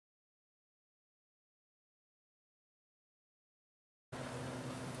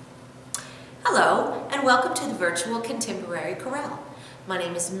Hello, and welcome to the Virtual Contemporary Chorale. My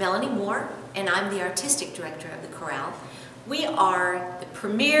name is Melanie Moore, and I'm the Artistic Director of the Chorale. We are the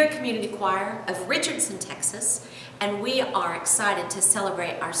premier community choir of Richardson, Texas, and we are excited to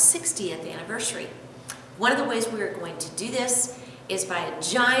celebrate our 60th anniversary. One of the ways we are going to do this is by a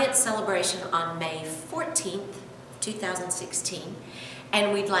giant celebration on May 14th, 2016,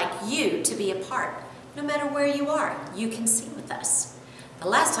 and we'd like you to be a part. No matter where you are, you can sing with us. The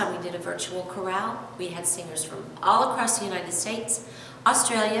last time we did a virtual chorale, we had singers from all across the United States,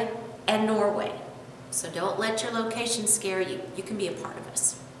 Australia, and Norway. So don't let your location scare you. You can be a part of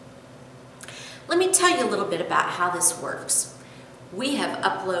us. Let me tell you a little bit about how this works. We have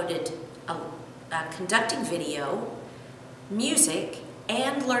uploaded a conducting video, music,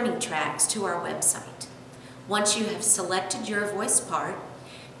 and learning tracks to our website. Once you have selected your voice part,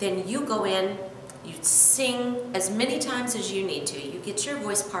 then you go in, you sing as many times as you need to. You get your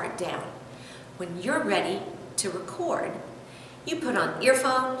voice part down. When you're ready to record, you put on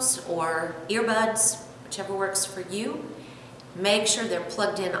earphones or earbuds, whichever works for you. Make sure they're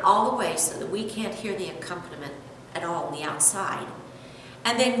plugged in all the way so that we can't hear the accompaniment at all on the outside.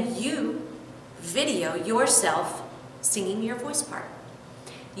 And then you video yourself singing your voice part.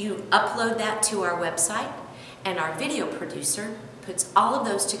 You upload that to our website, and our video producer puts all of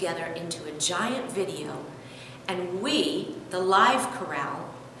those together into a giant video, and we, the live chorale,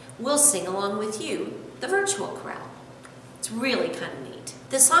 will sing along with you, the virtual chorale. It's really kind of neat.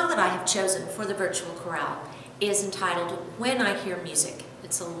 The song that I have chosen for the virtual chorale is entitled When I Hear Music.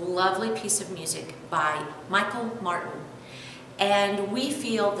 It's a lovely piece of music by Michael Martin, and we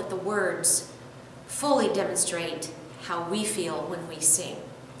feel that the words fully demonstrate how we feel when we sing.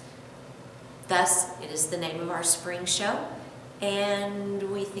 Thus, it is the name of our spring show, and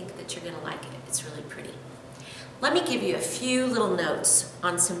we think that you're going to like it. It's really pretty. Let me give you a few little notes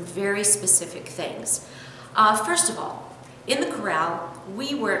on some very specific things. First of all, in the chorale,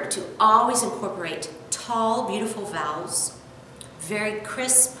 we work to always incorporate tall, beautiful vowels, very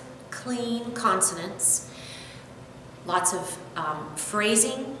crisp, clean consonants, lots of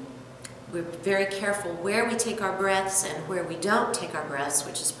phrasing. We're very careful where we take our breaths and where we don't take our breaths,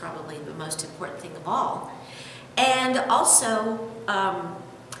 which is probably the most important thing of all. And also,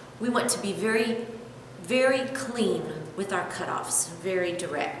 we want to be very, very clean with our cutoffs, very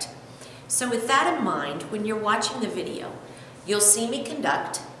direct. So with that in mind, when you're watching the video, you'll see me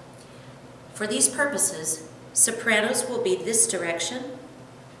conduct. For these purposes, sopranos will be this direction,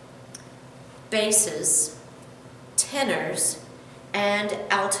 basses, tenors, and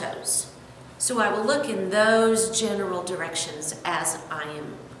altos. So I will look in those general directions as I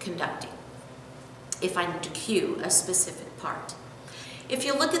am conducting, if I need to cue a specific part. If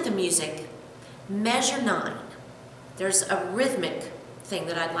you look at the music, measure 9, there's a rhythmic thing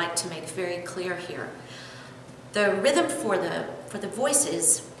that I'd like to make very clear here. The rhythm for the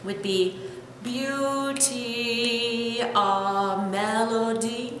voices would be beauty, a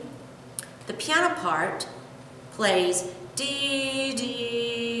melody. The piano part plays D,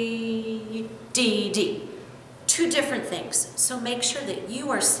 D, D, D. Two different things. So make sure that you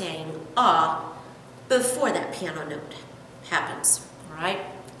are saying before that piano note happens, all right?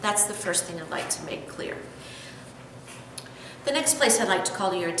 That's the first thing I'd like to make clear. The next place I'd like to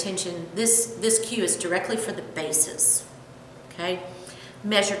call to your attention, this cue is directly for the basses, okay?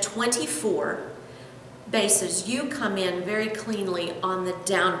 Measure 24 basses. You come in very cleanly on the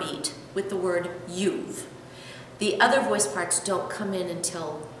downbeat with the word you've. The other voice parts don't come in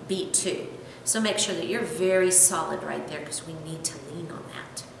until beat 2. So make sure that you're very solid right there because we need to lean on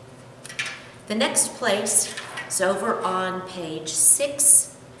that. The next place is over on page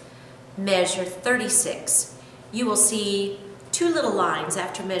 6, measure 36. You will see two little lines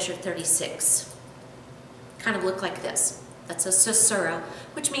after measure 36. Kind of look like this. That's a caesura,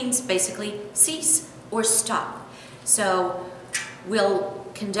 which means basically cease or stop. So we'll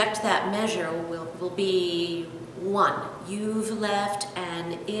conduct that measure, will be 1. You've left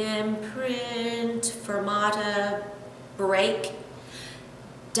an imprint, fermata, break,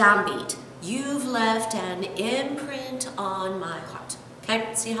 downbeat. You've left an imprint on my heart.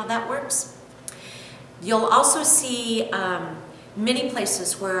 Okay, see how that works? You'll also see many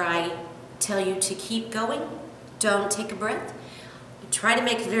places where I tell you to keep going, don't take a breath. I try to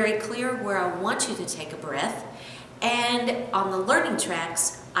make it very clear where I want you to take a breath. And on the learning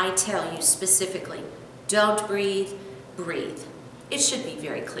tracks, I tell you specifically, don't breathe, breathe. It should be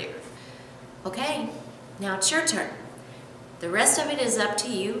very clear. Okay, now it's your turn. The rest of it is up to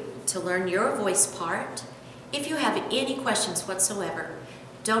you to learn your voice part. If you have any questions whatsoever,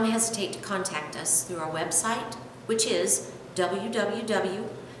 don't hesitate to contact us through our website, which is www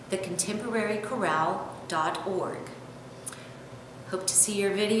thecontemporarychorale.org. Hope to see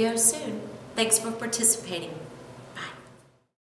your video soon. Thanks for participating.